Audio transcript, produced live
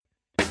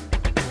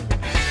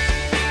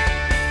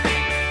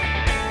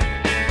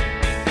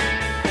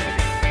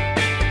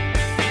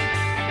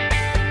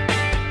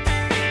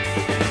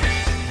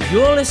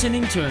You're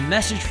listening to a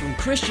message from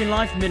Christian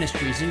Life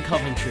Ministries in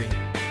Coventry,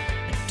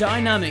 a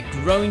dynamic,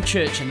 growing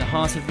church in the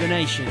heart of the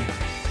nation.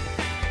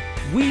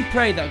 We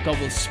pray that God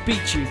will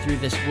speak to you through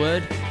this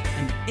word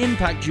and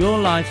impact your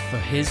life for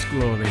His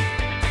glory.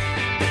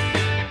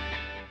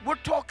 We're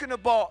talking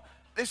about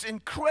this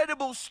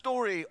incredible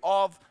story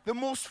of the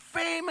most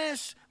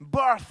famous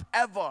birth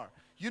ever.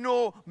 You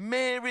know,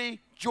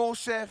 Mary,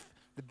 Joseph,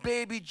 the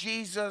baby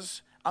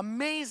Jesus.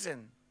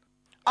 Amazing.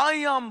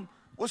 I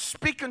was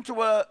speaking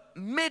to a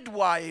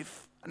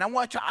midwife, and I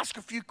wanted to ask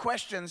a few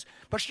questions,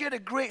 but she had a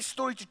great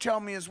story to tell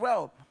me as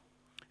well.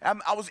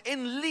 I was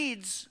in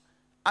Leeds,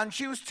 and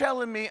she was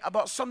telling me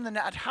about something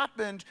that had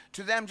happened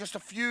to them just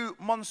a few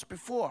months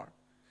before.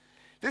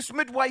 This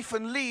midwife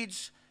in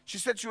Leeds, she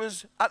said she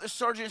was at the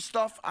surgery and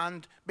stuff,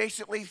 and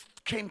basically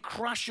came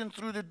crashing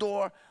through the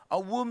door, a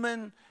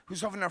woman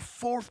who's having her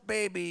fourth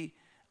baby,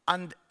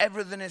 and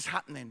everything is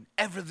happening.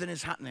 Everything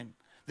is happening.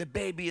 The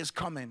baby is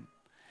coming.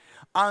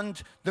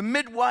 And the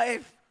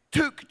midwife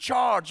took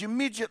charge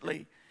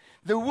immediately.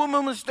 The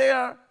woman was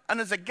there, and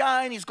there's a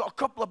guy, and he's got a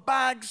couple of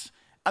bags,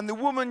 and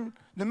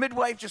the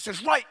midwife just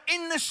says, right,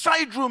 in the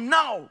side room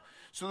now.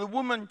 So the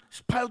woman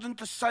is piled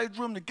into the side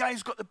room, the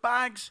guy's got the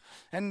bags,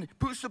 and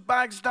puts the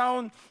bags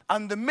down,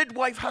 and the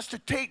midwife has to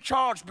take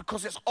charge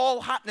because it's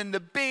all happening.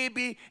 The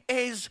baby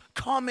is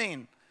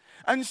coming.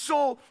 And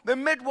so the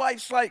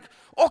midwife's like,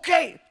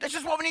 okay, this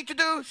is what we need to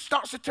do,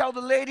 starts to tell the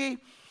lady.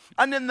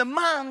 And then the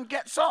man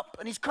gets up,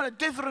 and he's kind of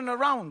dithering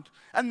around.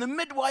 And the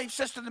midwife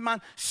says to the man,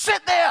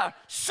 sit there,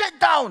 sit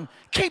down,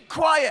 keep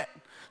quiet.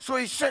 So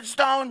he sits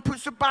down,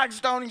 puts the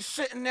bags down, he's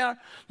sitting there.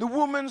 The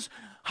woman's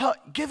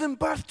giving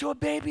birth to a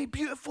baby,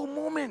 beautiful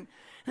moment.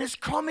 And it's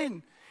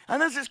coming.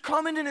 And as it's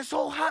coming and it's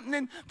all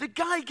happening, the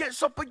guy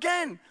gets up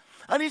again.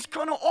 And he's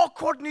kind of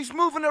awkward and he's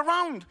moving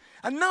around.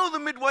 And now the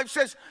midwife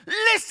says,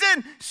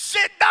 listen,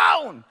 sit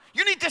down.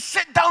 You need to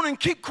sit down and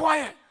keep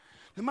quiet.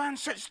 The man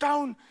sits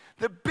down.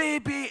 The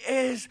baby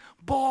is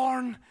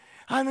born,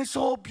 and it's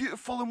all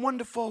beautiful and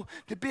wonderful.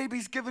 The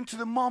baby's given to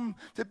the mum.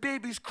 The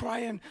baby's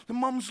crying. The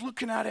mum's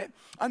looking at it.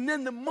 And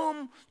then the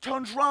mum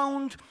turns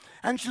round,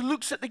 and she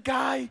looks at the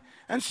guy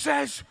and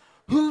says,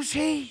 who's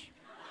he?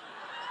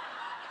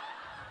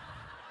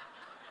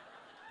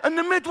 And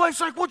the midwife's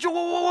like, what do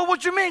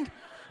you mean?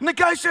 And the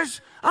guy says,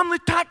 I'm the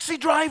taxi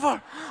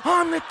driver.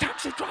 I'm the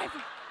taxi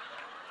driver.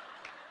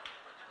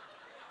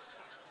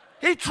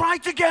 He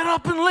tried to get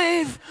up and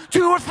leave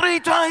 2 or 3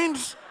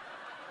 times,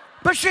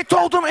 but she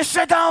told him to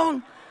sit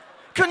down.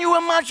 Can you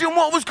imagine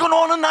what was going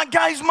on in that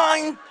guy's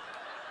mind?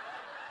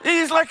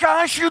 He's like,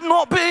 I should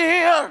not be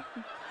here.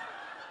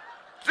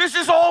 This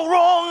is all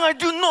wrong. I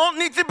do not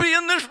need to be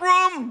in this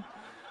room.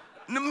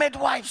 And the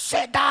midwife,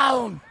 sit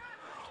down.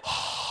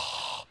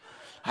 Oh,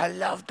 I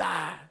love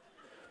that.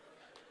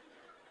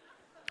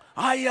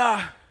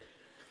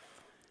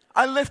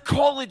 I left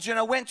college and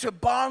I went to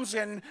Barnsley,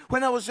 and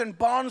when I was in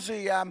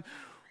Barnsley,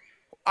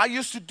 I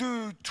used to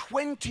do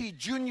 20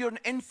 junior and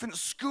infant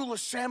school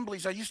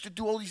assemblies. I used to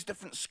do all these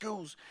different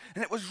schools,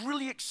 and it was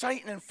really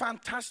exciting and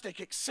fantastic,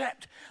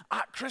 except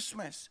at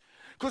Christmas.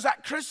 Because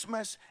at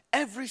Christmas,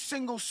 every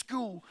single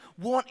school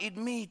wanted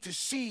me to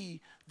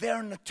see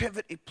their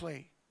nativity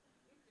play.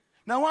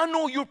 Now, I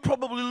know you're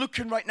probably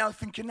looking right now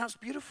thinking, that's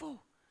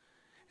beautiful.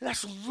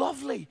 That's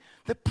lovely.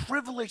 The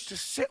privilege to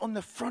sit on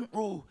the front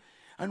row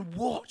and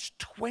watch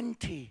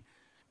 20.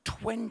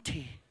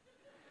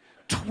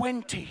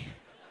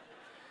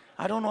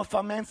 I don't know if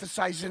I'm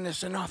emphasizing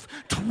this enough.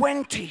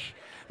 20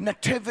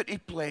 nativity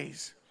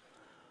plays.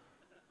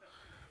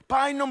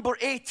 By number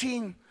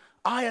 18,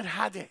 I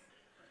had it.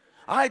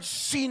 I had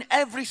seen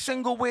every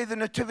single way the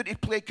nativity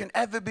play can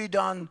ever be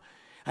done.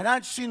 And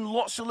I'd seen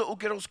lots of little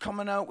girls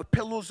coming out with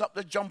pillows up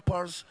their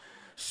jumpers,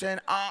 saying,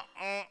 I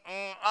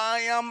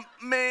am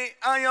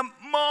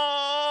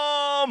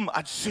mom.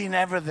 I'd seen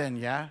everything,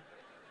 yeah?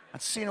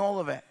 I'd seen all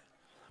of it.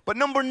 But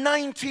number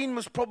 19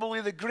 was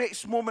probably the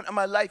greatest moment of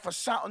my life. I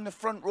sat on the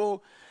front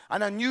row,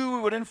 and I knew we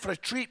were in for a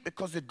treat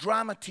because the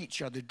drama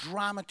teacher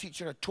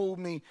had told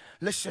me,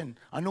 listen,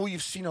 I know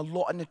you've seen a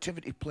lot of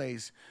nativity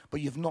plays,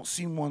 but you've not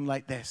seen one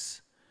like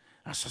this.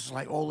 And so it's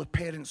like all the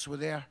parents were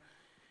there.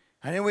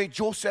 And anyway,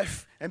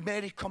 Joseph and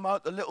Mary come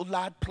out, the little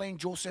lad playing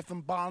Joseph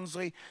in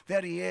Barnsley.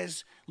 There he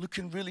is,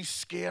 looking really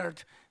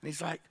scared. And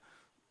he's like,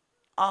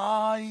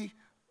 I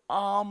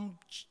am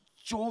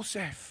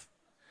Joseph.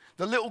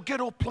 The little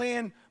girl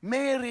playing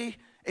Mary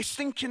is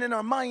thinking in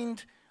her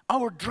mind,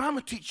 our drama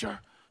teacher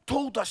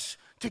told us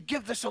to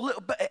give this a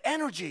little bit of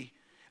energy.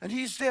 And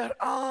he's there,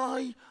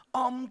 I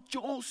am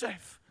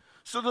Joseph.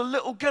 So the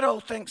little girl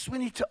thinks we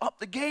need to up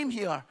the game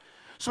here.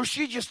 So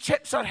she just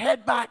tips her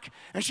head back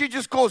and she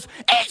just goes,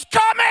 it's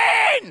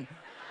coming!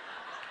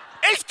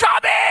 It's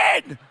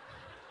coming!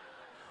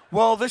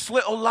 Well, this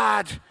little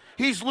lad,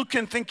 he's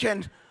looking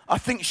thinking, I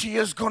think she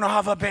is going to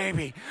have a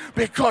baby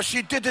because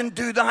she didn't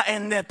do that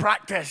in the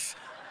practice.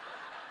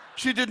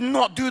 She did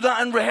not do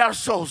that in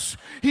rehearsals.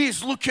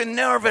 He's looking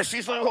nervous.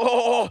 He's like,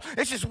 oh,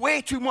 this is way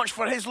too much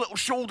for his little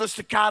shoulders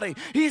to carry.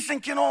 He's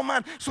thinking, oh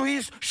man. So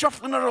he's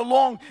shuffling her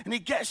along, and he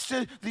gets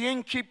to the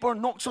innkeeper,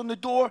 knocks on the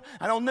door,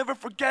 and I'll never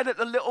forget it,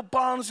 the little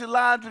Barnsley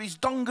lad with his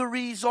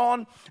dungarees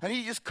on, and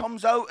he just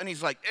comes out, and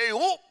he's like, hey,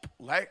 up,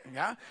 like,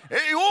 yeah,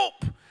 hey,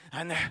 up.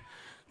 And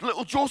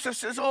little Joseph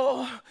says,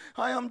 oh,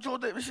 hi, I'm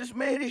Joseph. This is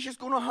Mary. She's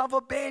going to have a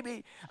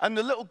baby. And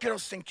the little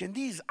girl's thinking,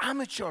 these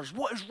amateurs,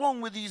 what is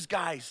wrong with these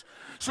guys?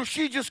 So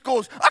she just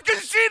goes, I can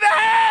see the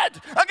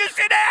head. I can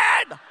see the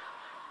head.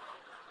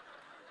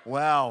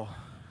 Wow.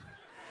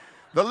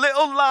 The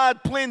little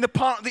lad playing the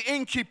part of the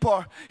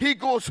innkeeper, he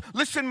goes,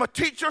 listen, my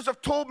teachers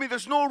have told me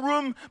there's no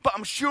room, but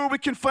I'm sure we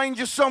can find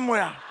you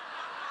somewhere.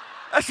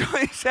 That's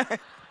what he said.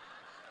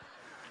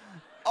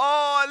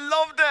 Oh, I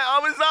loved it. I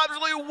was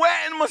absolutely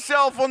wetting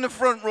myself on the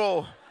front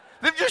row.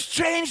 They've just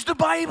changed the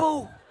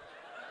Bible.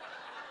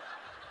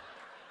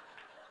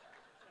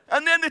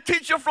 And then the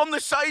teacher from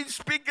the side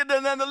speaking,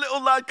 and then the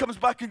little lad comes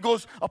back and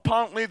goes,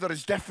 apparently there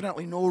is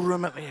definitely no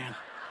room at the end.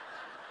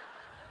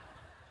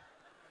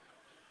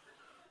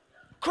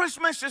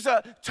 Christmas is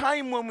a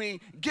time when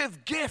we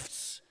give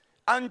gifts.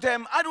 And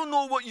I don't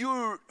know what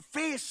your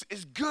face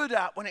is good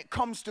at when it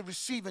comes to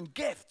receiving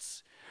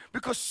gifts.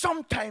 Because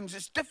sometimes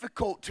it's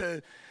difficult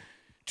to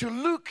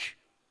look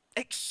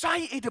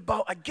excited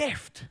about a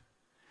gift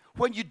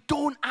when you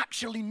don't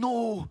actually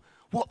know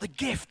what the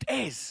gift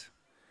is.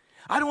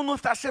 I don't know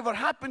if that's ever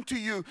happened to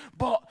you,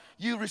 but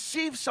you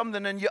receive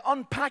something and you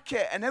unpack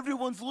it and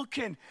everyone's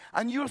looking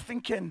and you're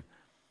thinking,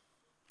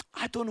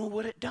 I don't know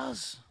what it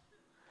does.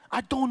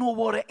 I don't know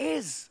what it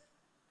is.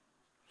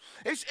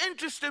 It's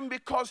interesting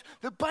because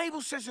the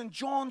Bible says in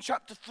John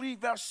chapter 3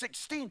 verse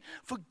 16,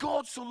 for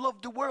God so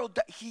loved the world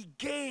that he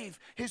gave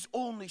his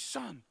only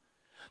son.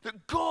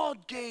 That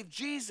God gave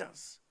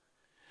Jesus.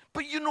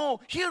 But you know,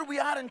 here we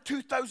are in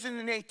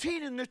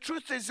 2018 and the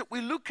truth is that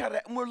we look at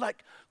it and we're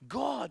like,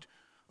 God,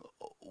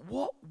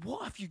 what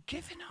have you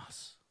given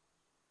us?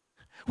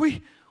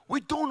 We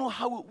don't know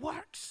how it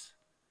works.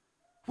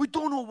 We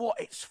don't know what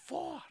it's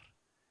for.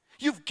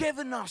 You've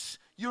given us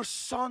your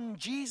son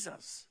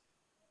Jesus.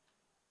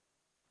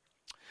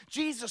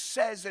 Jesus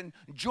says in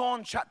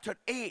John chapter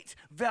 8,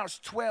 verse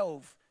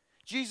 12,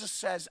 Jesus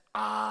says,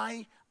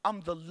 I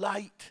am the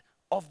light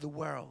of the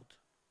world.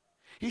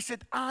 He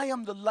said, I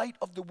am the light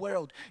of the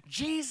world.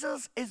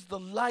 Jesus is the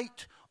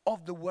light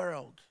of the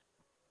world.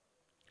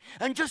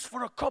 And just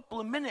for a couple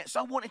of minutes,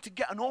 I wanted to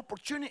get an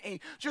opportunity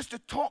just to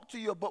talk to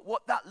you about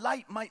what that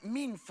light might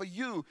mean for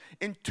you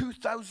in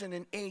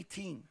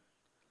 2018.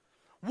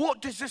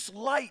 What does this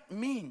light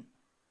mean?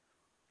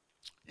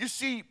 You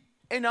see,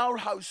 in our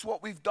house,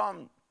 what we've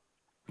done,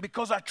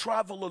 because I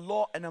travel a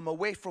lot and I'm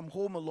away from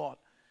home a lot,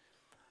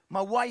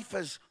 my wife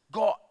has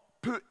got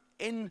put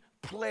in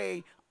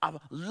play a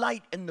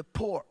light in the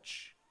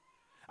porch.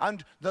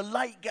 And the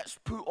light gets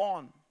put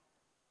on.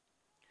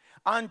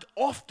 And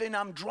often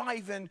I'm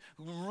driving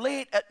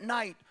late at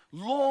night,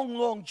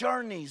 long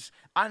journeys,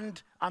 and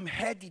I'm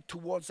headed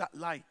towards that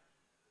light.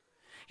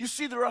 You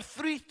see, there are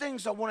three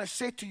things I want to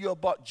say to you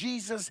about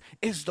Jesus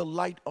is the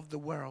light of the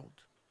world.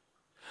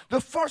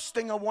 The first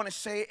thing I want to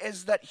say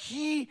is that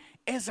he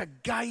is a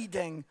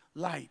guiding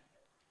light.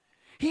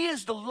 He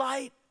is the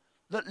light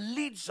that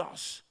leads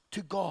us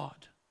to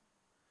God.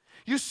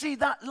 You see,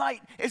 that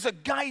light is a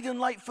guiding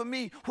light for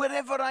me.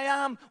 Wherever I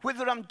am,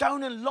 whether I'm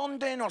down in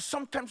London or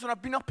sometimes when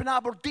I've been up in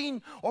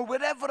Aberdeen or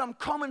wherever I'm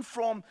coming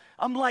from,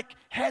 I'm like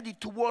headed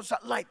towards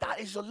that light.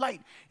 That is a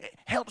light. It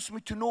helps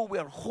me to know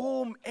where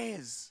home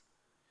is.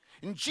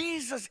 And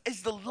Jesus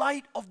is the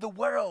light of the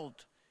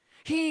world.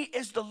 He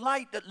is the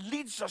light that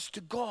leads us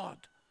to God.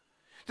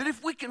 That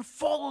if we can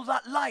follow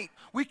that light,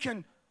 we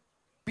can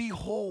be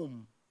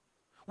home.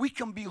 We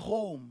can be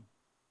home.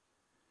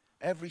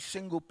 Every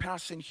single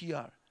person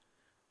here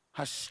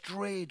has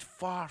strayed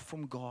far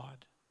from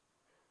God.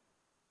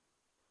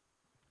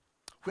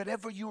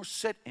 Wherever you're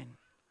sitting,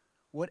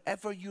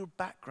 whatever your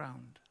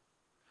background,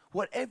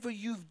 whatever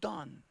you've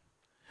done,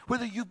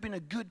 whether you've been a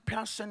good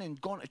person and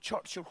gone to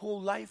church your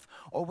whole life,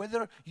 or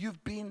whether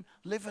you've been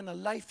living a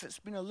life that's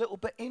been a little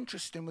bit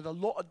interesting with a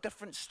lot of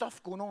different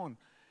stuff going on,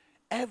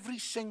 every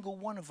single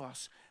one of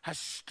us has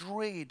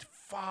strayed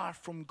far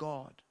from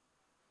God.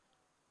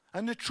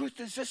 And the truth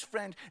is this,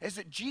 friend, is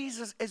that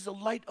Jesus is the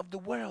light of the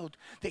world,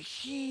 that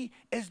he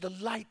is the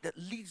light that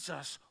leads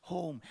us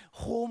home,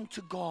 home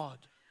to God,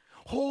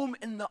 home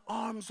in the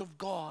arms of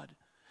God.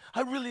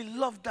 I really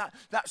loved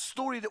that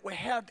story that we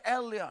heard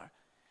earlier,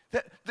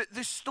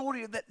 this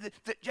story that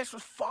just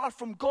was far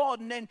from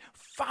God and then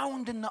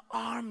found in the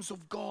arms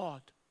of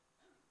God.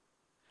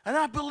 And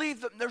I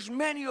believe that there's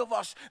many of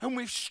us and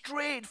we've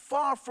strayed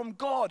far from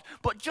God.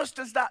 But just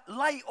as that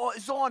light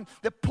is on,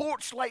 the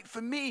porch light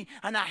for me,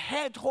 and I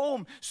head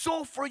home,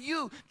 so for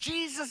you,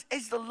 Jesus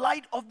is the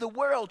light of the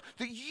world,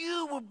 that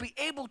you will be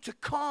able to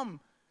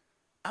come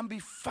and be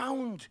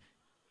found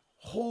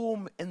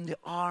home in the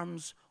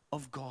arms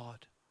of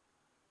God.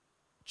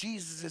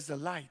 Jesus is the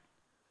light.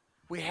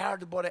 We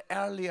heard about it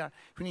earlier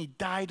when he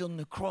died on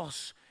the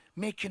cross.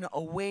 making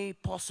a way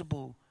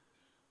possible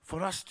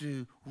for us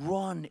to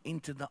run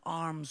into the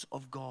arms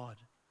of God,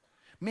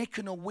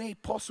 making a way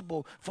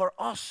possible for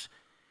us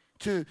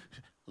to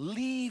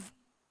leave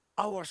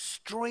our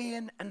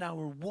straying and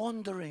our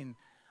wandering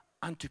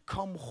and to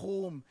come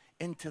home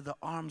into the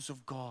arms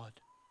of God.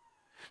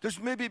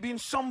 There's maybe been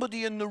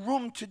somebody in the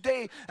room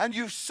today and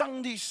you've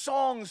sung these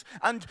songs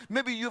and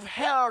maybe you've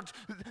heard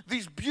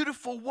these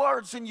beautiful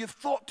words and you've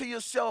thought to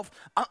yourself,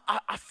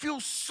 I feel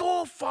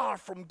so far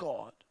from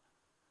God.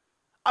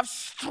 I've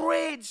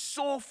strayed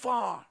so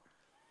far.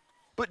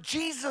 But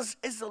Jesus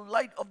is the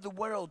light of the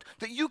world,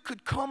 that you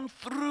could come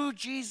through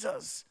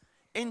Jesus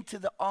into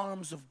the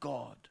arms of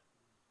God.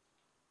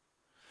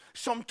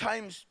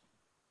 Sometimes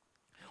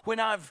when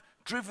I've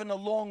driven a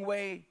long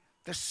way,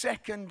 the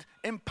second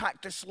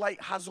impact this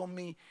light has on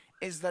me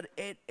is that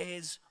it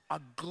is a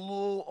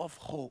glow of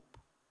hope.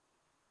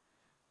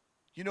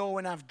 You know,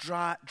 when I've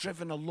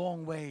driven a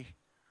long way,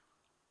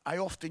 I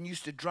often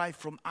used to drive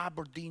from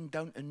Aberdeen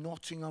down to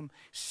Nottingham,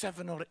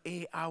 7 or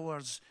 8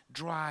 hours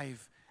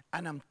drive,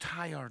 and I'm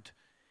tired.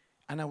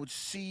 And I would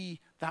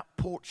see that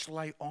porch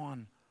light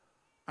on,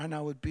 and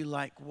I would be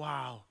like,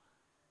 wow,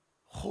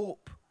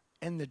 hope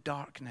in the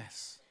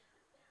darkness.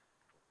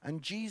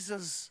 And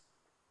Jesus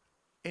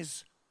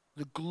is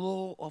the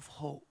glow of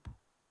hope.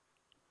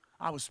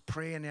 I was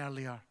praying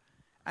earlier,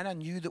 and I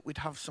knew that we'd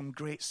have some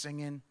great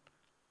singing,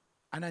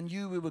 and I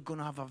knew we were going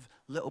to have a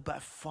little bit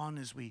of fun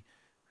as we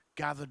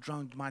gathered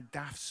round my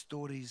daft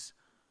stories.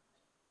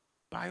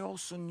 But I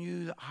also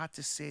knew that I had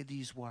to say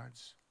these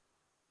words,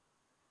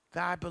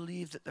 that I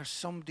believe that there's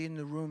somebody in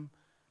the room,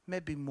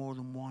 maybe more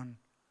than one,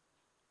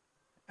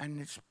 and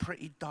it's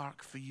pretty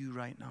dark for you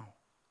right now.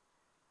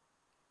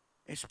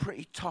 It's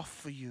pretty tough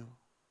for you.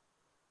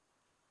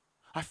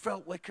 I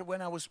felt like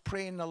when I was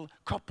praying a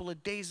couple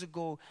of days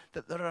ago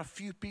that there are a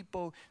few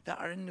people that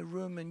are in the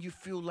room and you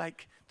feel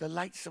like the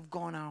lights have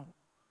gone out.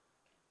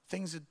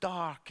 Things are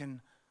dark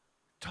and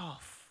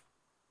tough.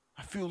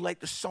 I feel like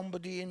there's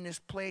somebody in this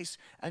place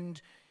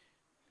and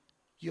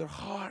your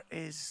heart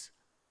is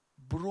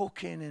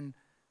broken, and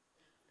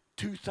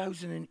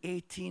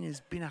 2018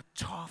 has been a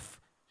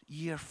tough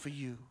year for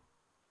you.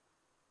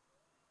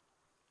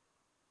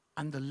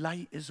 And the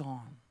light is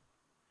on.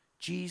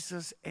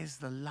 Jesus is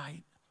the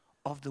light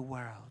of the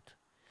world,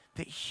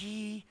 that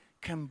he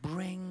can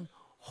bring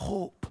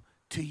hope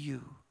to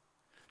you,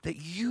 that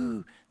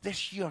you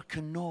this year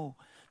can know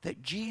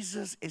that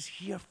Jesus is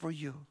here for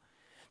you,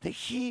 that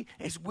he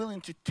is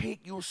willing to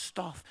take your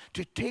stuff,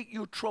 to take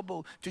your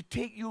trouble, to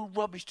take your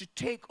rubbish, to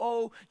take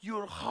all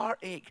your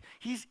heartache.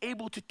 He's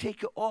able to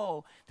take it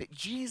all, that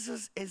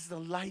Jesus is the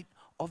light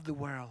of the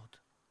world.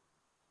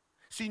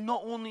 See,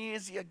 not only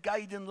is he a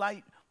guiding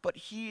light, but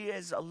he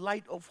is a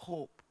light of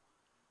hope.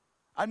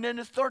 And then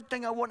the third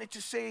thing I wanted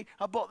to say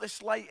about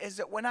this light is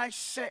that when I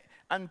sit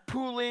and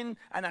pull in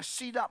and I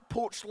see that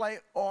porch light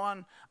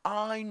on,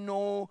 I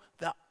know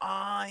that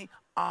I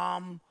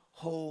am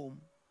home.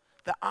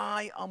 That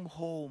I am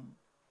home.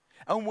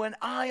 And when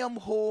I am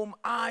home,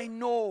 I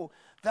know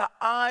that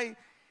I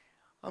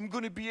am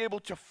going to be able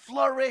to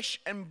flourish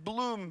and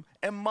bloom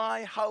in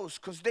my house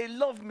because they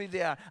love me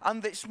there.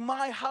 And it's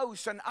my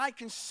house, and I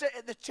can sit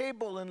at the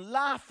table and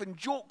laugh and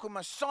joke with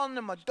my son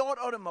and my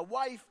daughter and my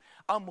wife.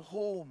 I'm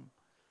home.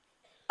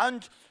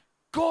 And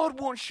God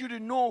wants you to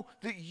know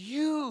that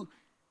you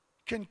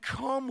can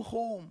come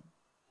home.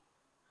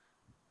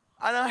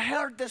 And I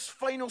heard this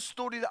final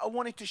story that I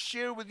wanted to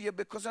share with you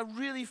because I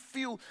really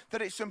feel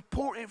that it's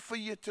important for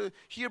you to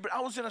hear. But I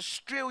was in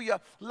Australia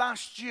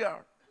last year,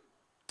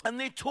 and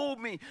they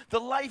told me, the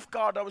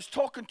lifeguard, I was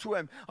talking to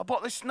him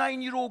about this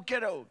 9-year-old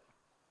girl.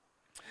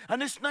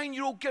 And this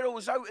 9-year-old girl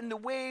was out in the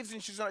waves,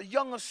 and she's a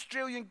young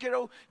Australian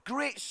girl,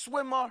 great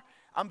swimmer.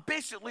 And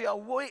basically a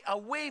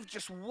wave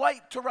just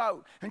wiped her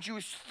out. And she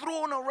was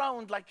thrown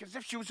around like as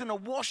if she was in a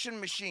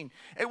washing machine.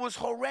 It was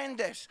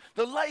horrendous.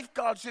 The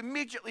lifeguards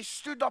immediately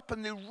stood up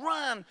and they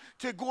ran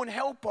to go and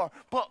help her.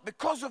 But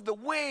because of the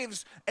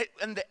waves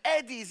and the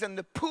eddies and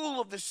the pool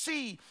of the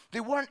sea, they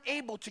weren't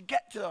able to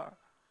get to her.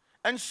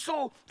 And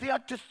so they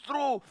had to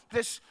throw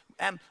this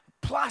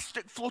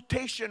plastic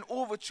flotation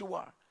over to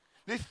her.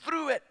 They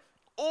threw it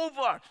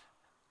over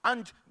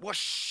and were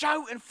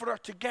shouting for her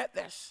to get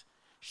this.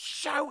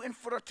 Shouting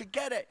for her to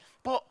get it,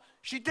 but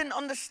she didn't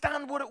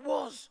understand what it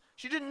was.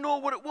 She didn't know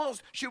what it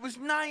was. She was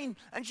 9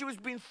 and she was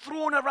being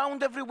thrown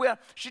around everywhere.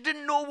 She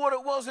didn't know what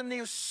it was, and they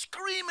were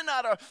screaming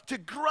at her to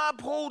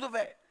grab hold of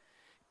it.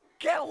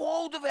 Get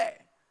hold of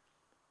it.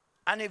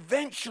 And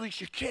eventually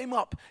she came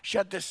up. She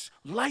had this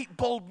light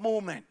bulb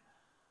moment.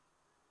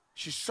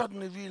 She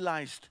suddenly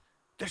realized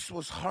this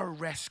was her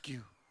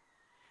rescue,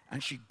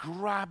 and she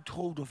grabbed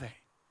hold of it,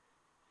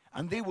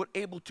 and they were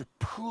able to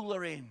pull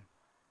her in.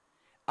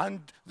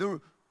 And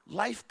the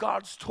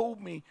lifeguards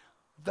told me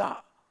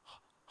that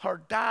her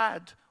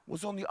dad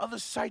was on the other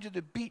side of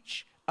the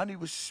beach and he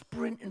was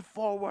sprinting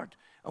forward.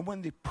 And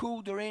when they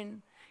pulled her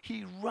in,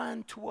 he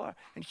ran to her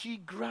and he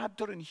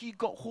grabbed her and he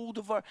got hold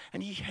of her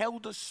and he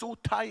held her so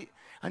tight.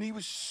 And he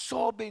was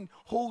sobbing,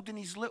 holding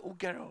his little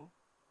girl,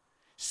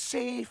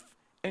 safe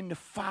in the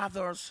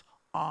Father's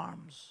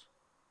arms.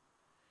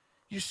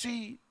 You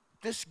see,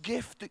 this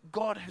gift that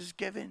God has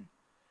given,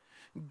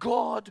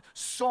 God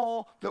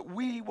saw that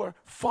we were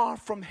far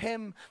from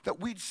Him, that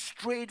we'd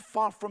strayed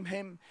far from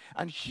Him,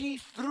 and He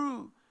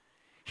threw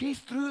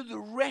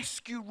the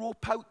rescue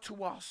rope out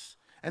to us.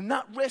 And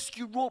that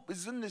rescue rope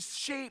is in the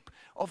shape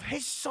of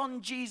His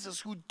Son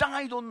Jesus, who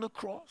died on the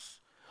cross.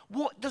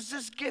 What does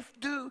this gift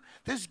do?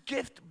 This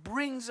gift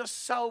brings us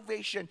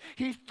salvation.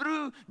 He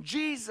threw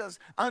Jesus,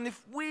 and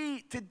if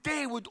we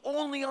today would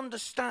only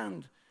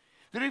understand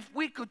that if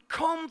we could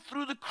come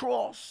through the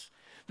cross,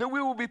 that we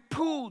will be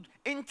pulled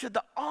into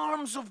the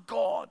arms of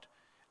God,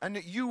 and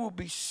that you will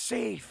be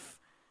safe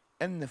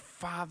in the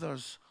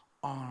Father's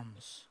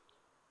arms.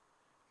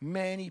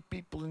 Many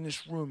people in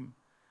this room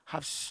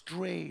have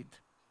strayed.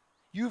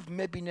 You've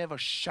maybe never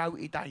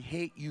shouted, "I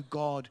hate you,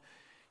 God."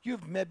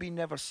 You've maybe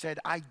never said,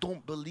 "I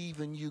don't believe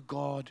in you,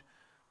 God."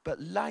 But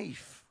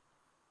life,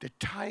 the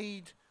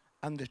tide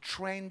and the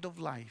trend of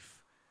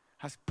life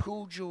has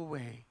pulled you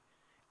away,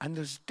 and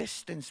there's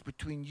distance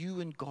between you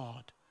and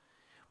God.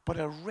 But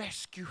a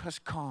rescue has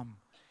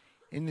come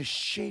in the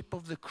shape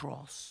of the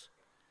cross,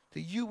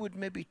 that you would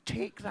maybe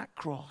take that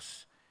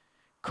cross,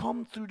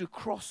 come through the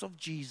cross of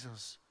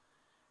Jesus,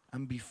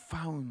 and be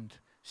found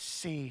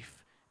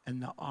safe in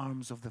the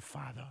arms of the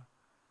Father.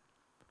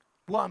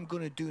 What I'm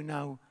going to do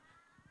now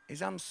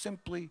is I'm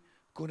simply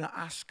going to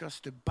ask us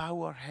to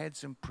bow our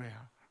heads in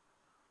prayer.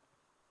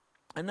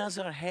 And as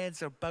our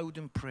heads are bowed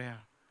in prayer,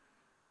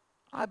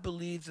 I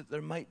believe that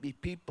there might be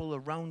people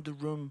around the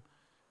room,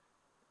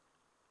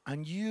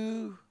 and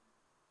you've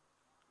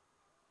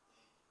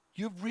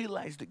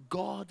realized that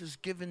God has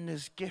given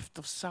this gift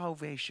of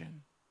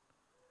salvation.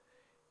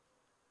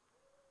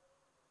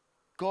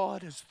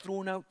 God has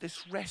thrown out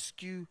this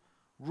rescue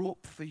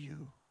rope for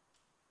you.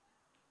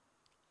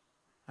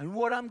 And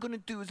what I'm going to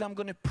do is I'm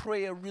going to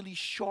pray a really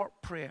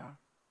short prayer.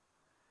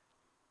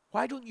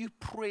 Why don't you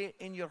pray it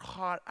in your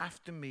heart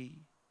after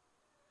me?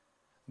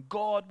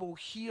 God will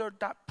hear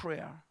that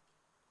prayer,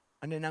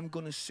 and then I'm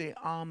going to say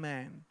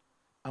amen,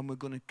 and we're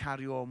going to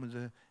carry on with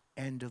the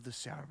end of the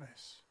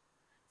service.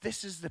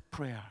 This is the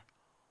prayer.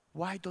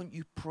 Why don't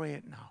you pray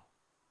it now?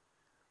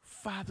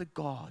 Father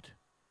God,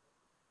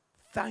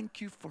 thank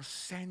you for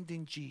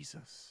sending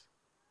Jesus.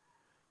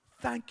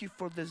 Thank you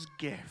for this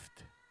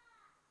gift.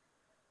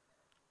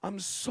 I'm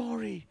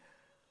sorry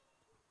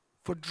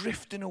for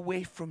drifting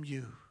away from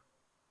you,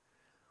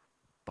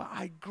 but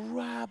I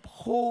grab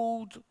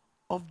hold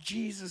of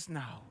Jesus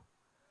now,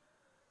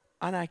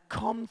 and I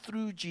come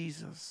through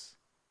Jesus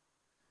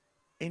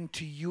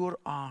into your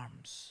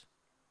arms,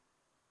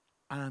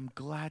 and I'm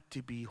glad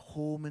to be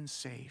home and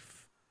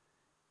safe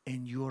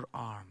in your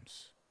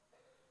arms.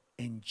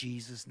 In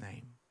Jesus'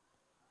 name,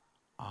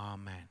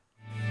 amen.